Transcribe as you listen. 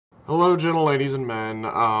Hello, gentle ladies and men.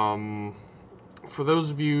 For those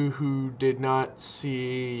of you who did not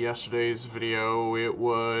see yesterday's video, it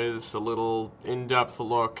was a little in-depth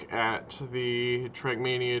look at the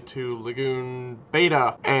Trackmania 2 Lagoon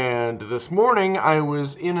beta. And this morning, I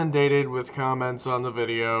was inundated with comments on the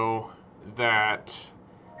video that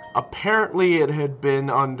apparently it had been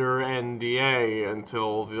under NDA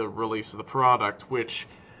until the release of the product, which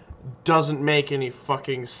doesn't make any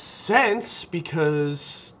fucking sense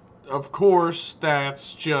because, of course,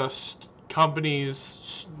 that's just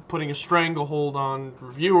companies putting a stranglehold on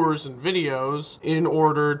reviewers and videos in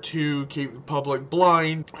order to keep the public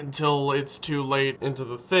blind until it's too late into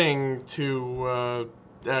the thing to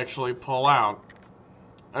actually pull out.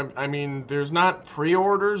 I mean, there's not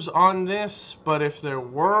pre-orders on this, but if there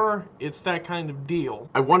were, it's that kind of deal.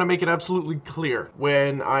 I want to make it absolutely clear.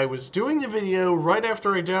 When I was doing the video, right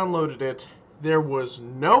after I downloaded it, there was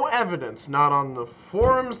no evidence, not on the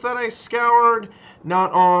forums that I scoured,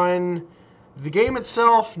 not on the game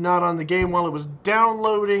itself, not on the game while it was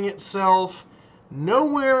downloading itself.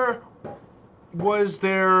 Nowhere was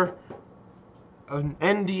there an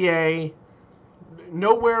NDA.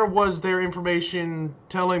 Nowhere was there information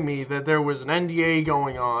telling me that there was an NDA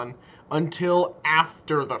going on until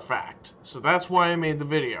after the fact. So that's why I made the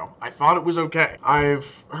video. I thought it was okay.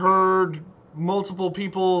 I've heard multiple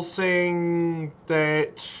people saying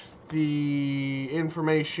that the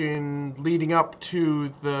information leading up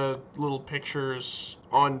to the little pictures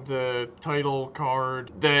on the title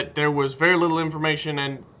card, that there was very little information,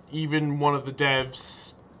 and even one of the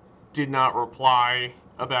devs did not reply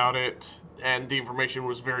about it, and the information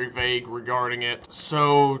was very vague regarding it.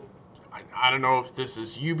 So I don't know if this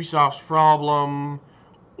is Ubisoft's problem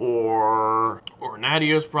or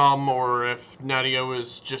Nadio's problem, or if Nadio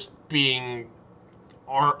is just being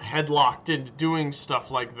headlocked into doing stuff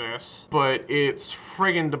like this, but it's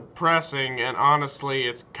friggin' depressing, and honestly,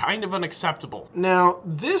 it's kind of unacceptable. Now,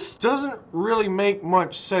 this doesn't really make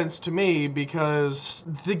much sense to me because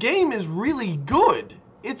the game is really good.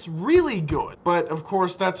 It's really good. But, of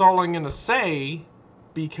course, that's all I'm gonna say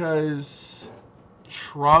because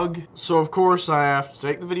shrug. So, of course, I have to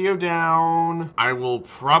take the video down. I will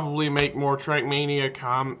probably make more Trackmania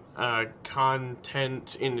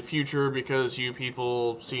content in the future because you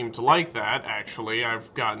people seem to like that, actually.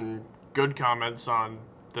 I've gotten good comments on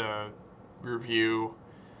the review,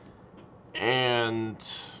 and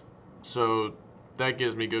so that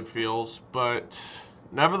gives me good feels. But,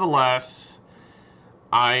 nevertheless,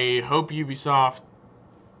 I hope Ubisoft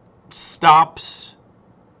stops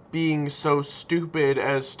being so stupid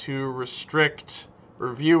as to restrict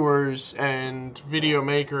reviewers and video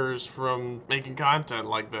makers from making content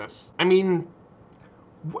like this. I mean,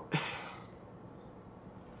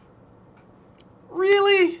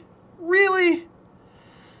 really? Really?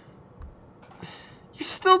 You're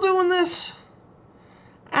still doing this?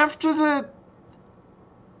 After the...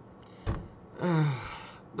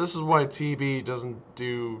 This is why TB doesn't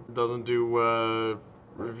do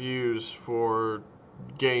reviews for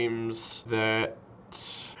games that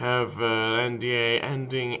have an NDA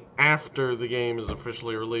ending after the game is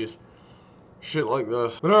officially released. Shit like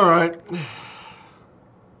this. But alright.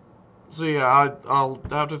 So yeah, I'll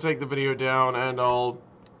have to take the video down and I'll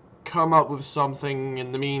come up with something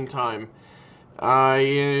in the meantime. I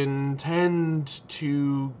intend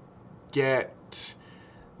to get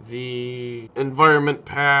the environment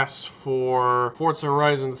pass for Forza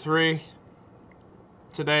Horizon 3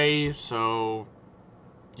 today, so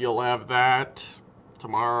you'll have that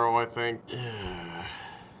tomorrow, I think.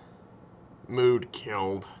 Mood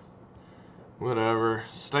killed. Whatever.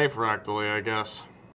 Stay fractally, I guess.